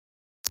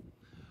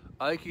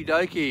Okie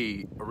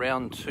dokie,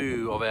 round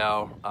 2 of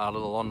our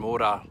little on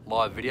water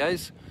live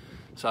videos.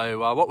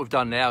 So what we've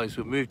done now is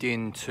we've moved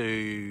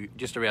into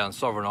just around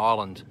Sovereign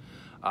Island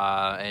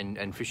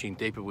and fishing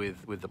deeper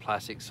with the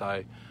plastic.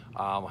 So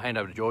I'll hand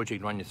over to George. He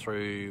can run you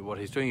through what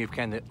he's doing. You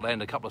can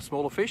land a couple of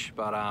smaller fish,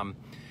 but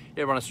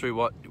yeah, run us through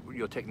what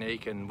your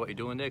technique and what you're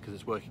doing there, because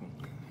it's working.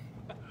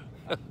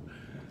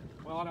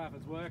 Well, I don't know if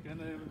it's working.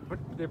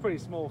 They're pretty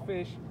small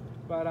fish,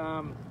 but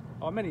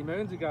many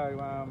moons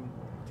ago,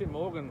 Tim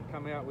Morgan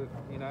come out with,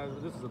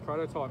 this was a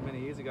prototype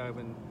many years ago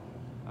when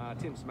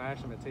Tim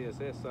smashed them at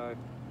TSS. So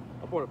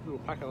I brought a little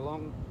packet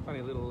along, only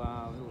a little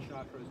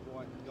chartreuse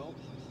white gulp.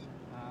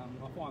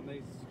 I find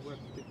these work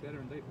a bit better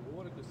in deeper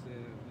water because the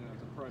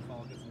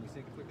profile gets them to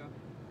sink quicker.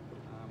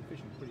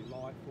 Fishing pretty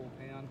light, 4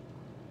 pound.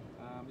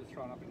 Just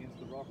throwing up against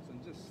the rocks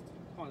and just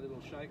kind of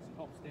little shakes and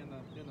hops down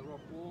the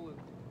rock wall, and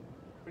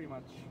pretty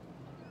much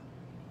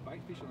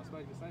bait fishing, I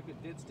suppose you could say,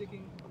 but dead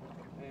sticking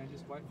and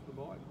just wait for the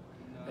bite.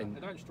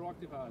 And don't strike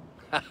too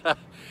hard.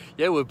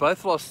 Yeah, we've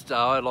both lost.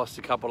 I lost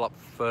a couple up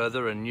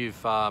further, and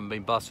you've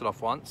been busted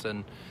off once.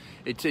 And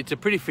it's a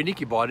pretty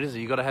finicky bite, isn't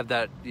it? You got to have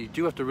that. You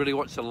do have to really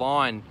watch the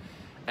line,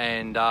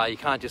 and you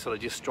can't just sort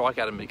of just strike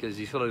at them because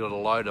you sort of got to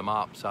load them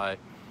up. So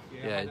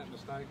yeah, I made that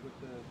mistake with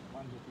the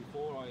ones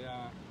before. I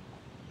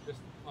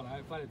don't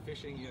know, flathead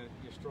fishing, you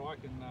strike,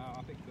 and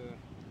I think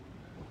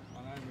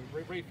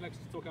reflexes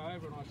took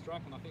over and I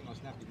struck, and I think I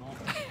snapped him off.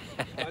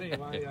 But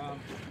anyway,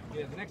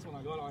 yeah, the next one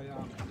I got, I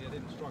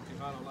didn't strike too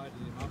hard, I loaded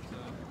him up.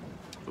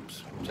 So.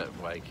 Oops,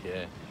 that wake,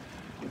 yeah.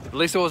 At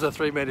least it was a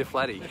 3 metre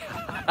flatty.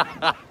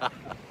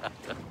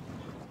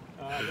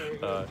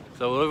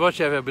 So we'll watch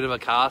you have a bit of a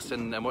cast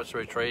and watch the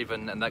retrieve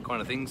and that kind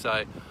of thing.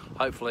 So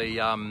hopefully,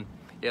 yeah,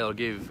 it'll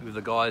give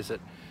the guys that,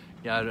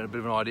 a bit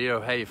of an idea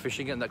of how you're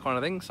fishing it and that kind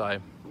of thing. So.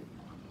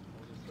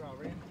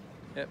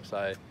 Yep,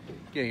 so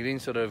getting it in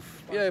sort of,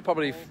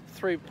 probably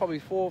 4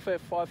 or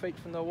 5 feet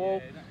from the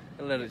wall,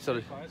 and let it sort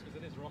of. Because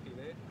it is rocky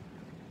there.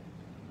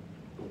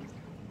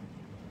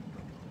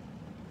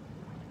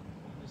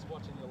 Just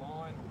watching your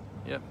line.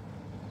 Yep.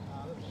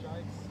 Little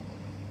shakes.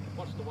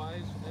 Watch the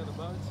waves from the other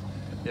boats.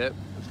 Yep,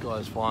 this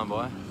guy's flying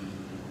by. Yeah,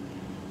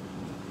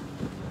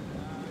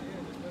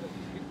 just let it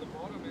hit the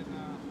bottom and.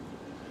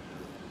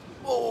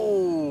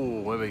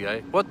 Oh, there we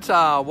go.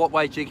 What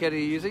weight jig head are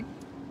you using?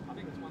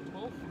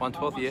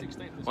 112, yeah.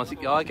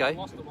 116, oh, okay.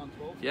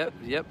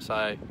 Yep.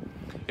 So,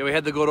 yeah, we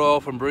had the good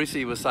oil from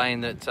Brucey was saying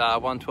that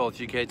 112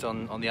 jig heads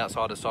on the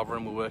outside of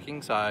Sovereign were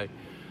working. So,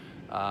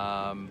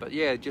 but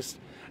yeah,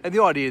 and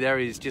the idea there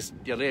is just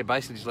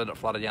basically just let it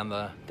flutter down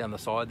the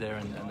side there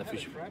and the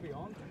fish. Crabby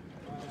on.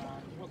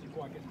 He wasn't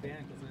quite getting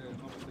down because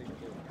obviously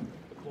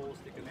the claws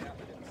sticking out.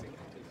 They didn't sink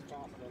as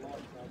fast as they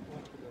like. So I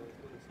went to the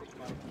little stick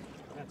bait.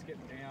 That's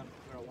getting down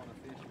where I want to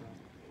fish.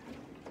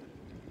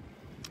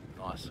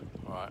 So. Nice.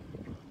 All right.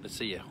 Let's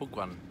see you hook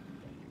one.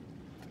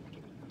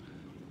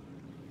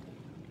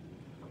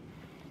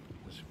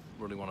 Just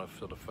really want to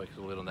sort of focus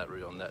a little on that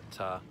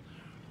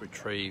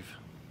retrieve.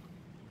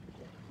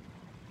 Yeah,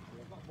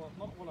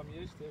 not what I'm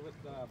used to with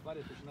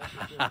flathead fishing. That's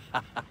for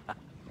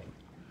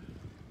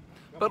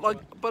sure.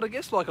 But I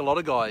guess like a lot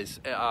of guys,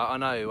 I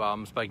know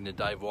I'm speaking to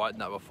Dave White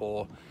and that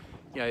before.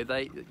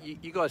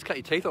 You guys cut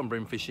your teeth on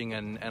bream fishing,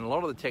 and a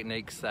lot of the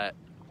techniques that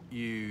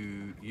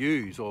you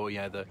use or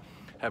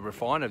have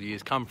refined over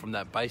years come from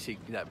that basic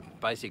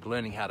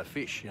learning how to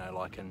fish,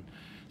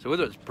 so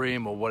whether it's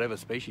bream or whatever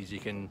species, you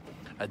can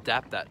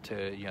atopt that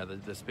to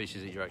the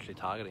species that you're actually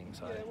targeting.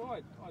 So yeah, well,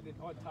 I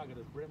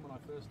targeted bream when I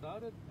first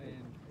started,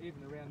 and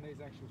even around these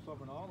actual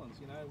sovereign islands,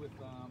 with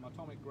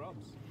atomic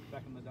grubs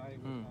back in the day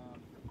with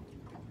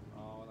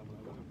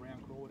brown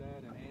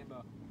crawdad and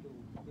amber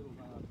little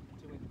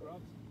 2-inch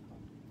grubs.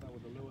 That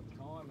was the lure at the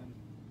time. And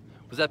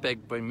was that back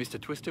when Mr.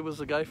 Twister was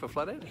the go for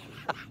flathead?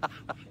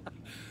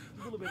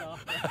 A little bit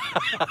after.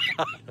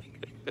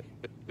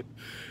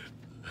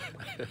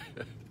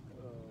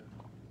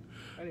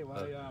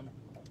 Anyway,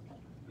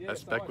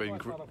 that's so back I when.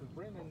 started off with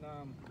bream, and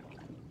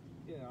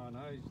I know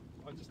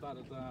I just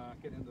started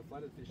getting into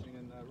flathead fishing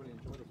and really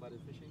enjoyed the flathead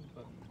fishing.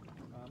 But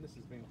this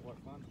has been quite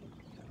fun. We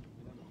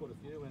caught a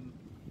few, and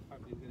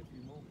hopefully we'll get a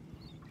few more.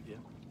 Yeah,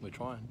 we're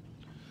trying.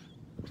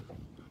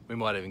 We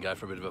might even go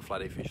for a bit of a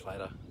flathead fish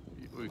later.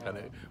 We can't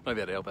maybe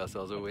able to help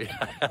ourselves, will we?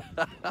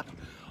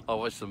 I'll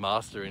watch the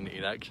master in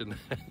action.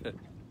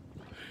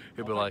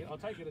 He'll be like, I'll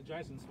take you to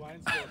Jason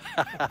Swain's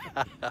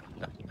spot.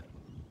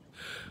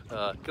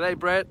 G'day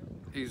Brett,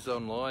 he's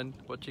online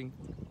watching.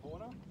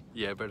 Horner?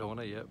 Yeah, Brett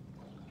Horner, yep.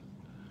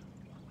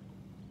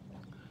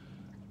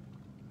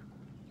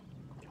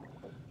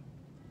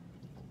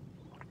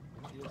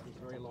 He uses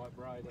very light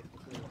braid, that's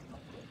for sure.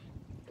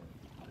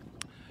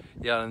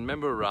 Yeah, and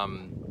remember,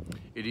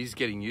 it is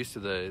getting used to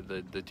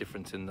the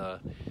difference in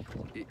the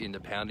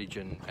poundage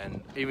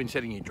and even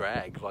setting your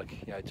drag.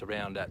 It's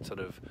around that sort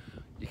of,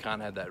 you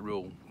can't have that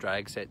real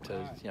drag set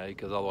to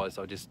because otherwise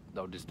they'll just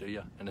do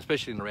you. And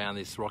especially around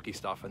this rocky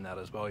stuff and that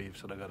as well, you've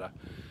sort of got to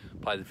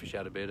play the fish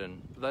out a bit.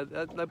 And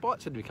they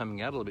bites seem to be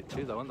coming out a little bit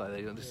too, though, aren't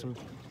they? There's some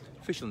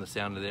fish on the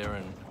sounder there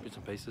and bits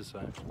and pieces.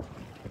 So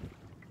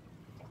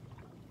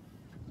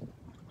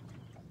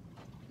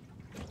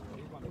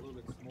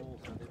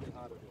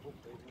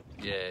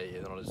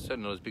Yeah, they're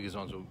certainly not as big as the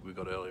ones we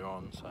got earlier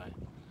on. So.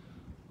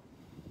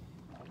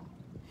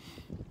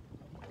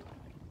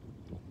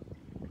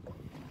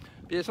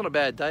 Yeah, it's not a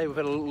bad day. We've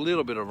had a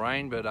little bit of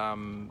rain, but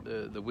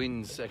the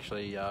wind's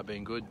actually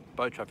been good.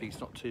 Boat traffic's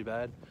not too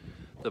bad.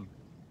 The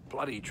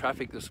bloody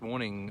traffic this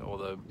morning, or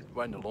the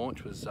waiting to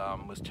launch, was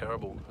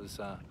terrible. There's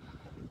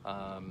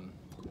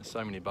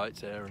so many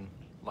boats there, and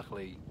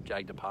luckily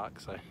jagged to park.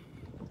 So,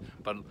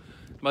 but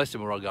most of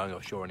them were all going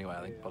offshore anyway.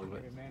 I think Yeah, probably.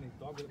 every man his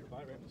dog with the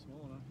boat ramp this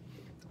morning.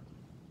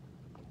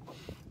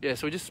 Yeah,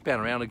 so we just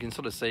span around. You can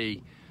sort of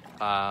see, you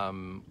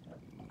know,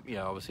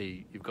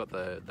 obviously you've got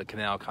the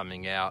canal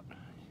coming out.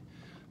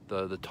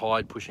 The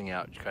tide pushing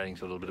out, creating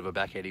sort of a bit of a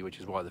back eddy, which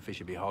is why the fish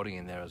would be holding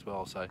in there as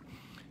well. So,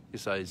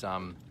 just those,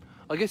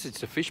 I guess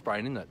it's a fish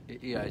brain, isn't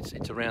it? You know,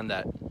 it's around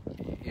that.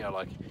 You know,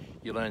 like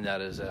you learn that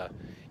as a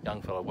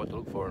young fellow what to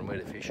look for and where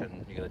to fish,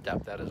 and you can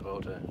adapt that as well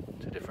to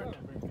different.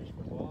 I've been fishing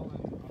for a while, and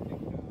I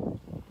think you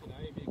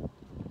know,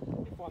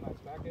 if you find those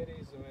back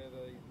eddies where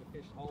the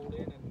fish hold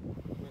in, and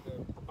where the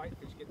bait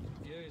fish get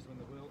confused when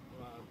the wheel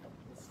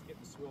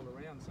getting swirled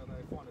around, so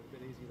they find it a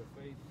bit easier to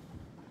feed.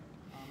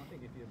 I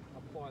think if you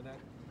apply that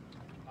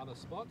other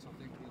spots, I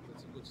think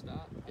it's a good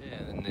start.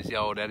 Yeah, and there's the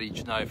old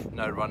adage,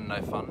 no run, no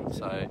fun.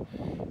 So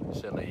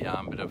certainly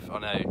a bit of, I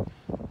know,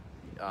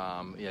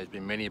 yeah, there's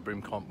been many a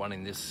Bream comp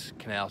running this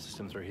canal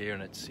system through here,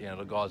 and it's, you know,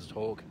 the guys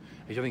talk.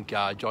 I think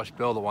Josh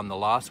Bell, the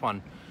last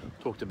one,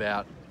 talked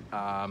about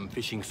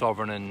fishing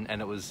sovereign,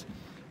 and it was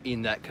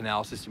in that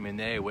canal system in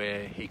there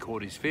where he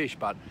caught his fish.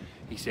 But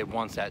he said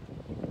once that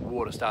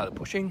water started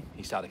pushing,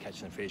 he started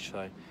catching the fish.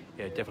 So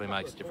yeah, it definitely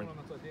makes a difference.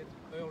 I did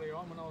earlier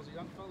on when I was a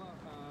young fella.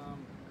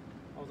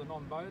 I was a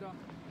non-boater,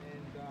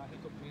 and he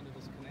took me into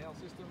this canal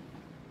system,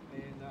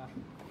 and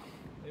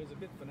he was a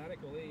bit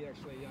fanatical. He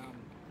actually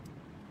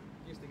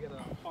used to get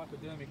a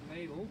hypodermic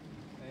needle,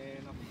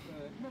 and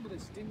remember the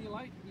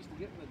stimulate he used to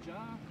get in the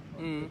jar,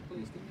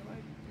 clear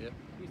stimulate? Yep.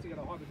 He used to get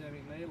a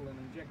hypodermic needle and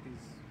inject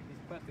his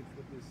plastics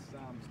with this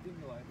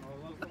stimulate. And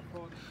I was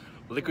quite,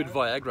 Liquid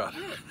Viagra.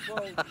 Yeah,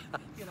 well,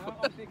 you know,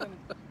 I'm thinking,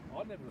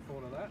 I'd never have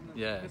thought of that. And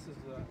Yeah. This is,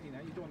 you know,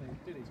 you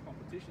do these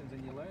competitions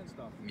and you learn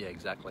stuff. Yeah,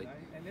 exactly. You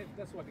know? And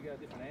that's why if you go to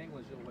different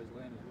anglers, you always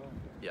learn as well.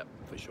 Yep,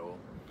 for sure.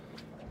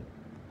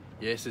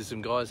 Yes, there's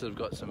some guys that have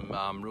got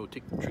some real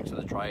tricks of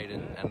the trade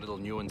and little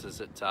nuances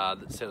that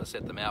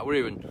set them out. We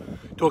were even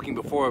talking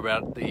before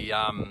about the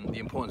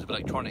importance of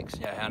electronics,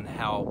 you know, and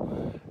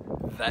how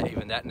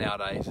that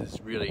nowadays is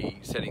really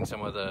setting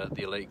some of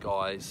the elite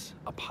guys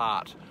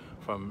apart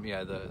from, you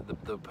know,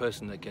 the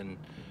person that can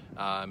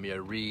you know,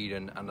 read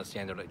and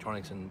understand their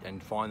electronics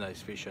and find those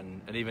fish,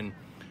 and even,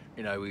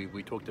 you know,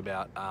 we talked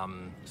about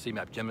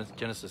CMAP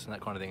Genesis and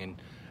that kind of thing,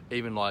 and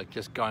even like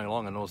just going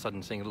along and all of a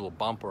sudden seeing a little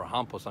bump or a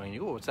hump or something,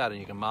 you go, oh, what's that? And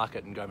you can mark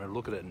it and go and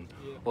look at it, and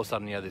all of a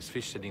sudden, you know, there's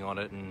fish sitting on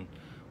it and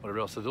whatever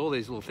else. So there's all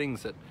these little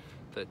things that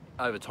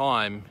over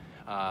time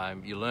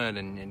you learn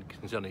and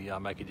can certainly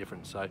make a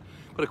difference. So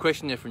got a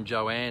question there from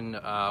Joanne,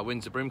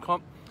 when's the Bream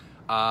comp?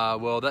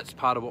 Well, that's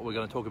part of what we're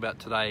going to talk about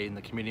today in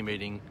the committee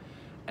meeting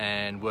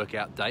and work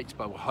out dates,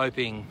 but I'm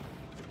hoping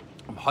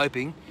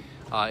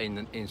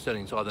in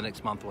certainly inside the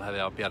next month we'll be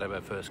able to have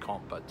our first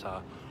comp. But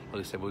like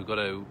I said, we've got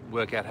to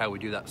work out how we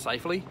do that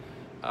safely,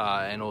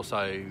 and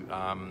also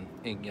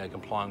you know,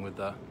 complying with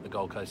the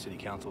Gold Coast City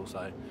Council.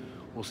 So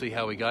we'll see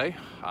how we go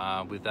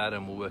with that,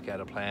 and we'll work out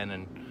a plan,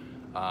 and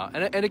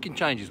it can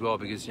change as well,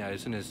 because, you know,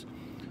 as soon as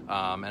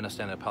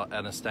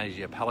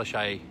Anastasia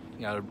Palaszczuk,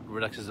 you know,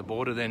 relaxes the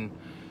border then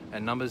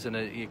and numbers, and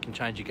it can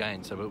change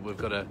again. So we've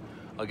got to,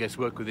 I guess,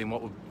 work within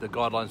the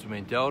guidelines we've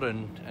been dealt,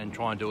 and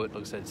try and do it,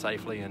 like I said,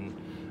 safely and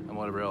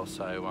whatever else.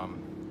 So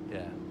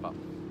yeah, but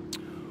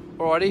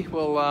alrighty,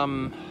 well,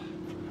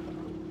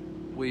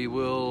 we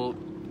will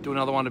do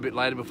another one a bit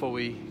later before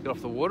we get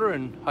off the water,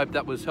 and hope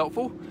that was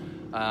helpful.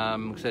 Like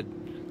I said,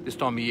 this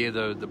time of year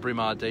the Bream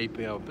are deep,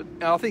 you know, but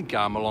I think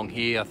along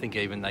here, I think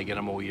even they get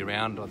them all year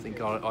round. I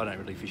think I don't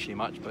really fish here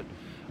much, but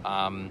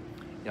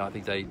you know, I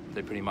think they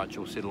pretty much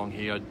all sit along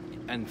here,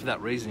 and for that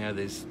reason, you know,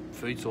 there's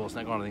food source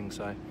and that kind of thing.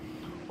 So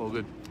all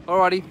good.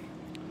 Alrighty,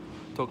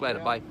 talk later.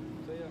 Bye.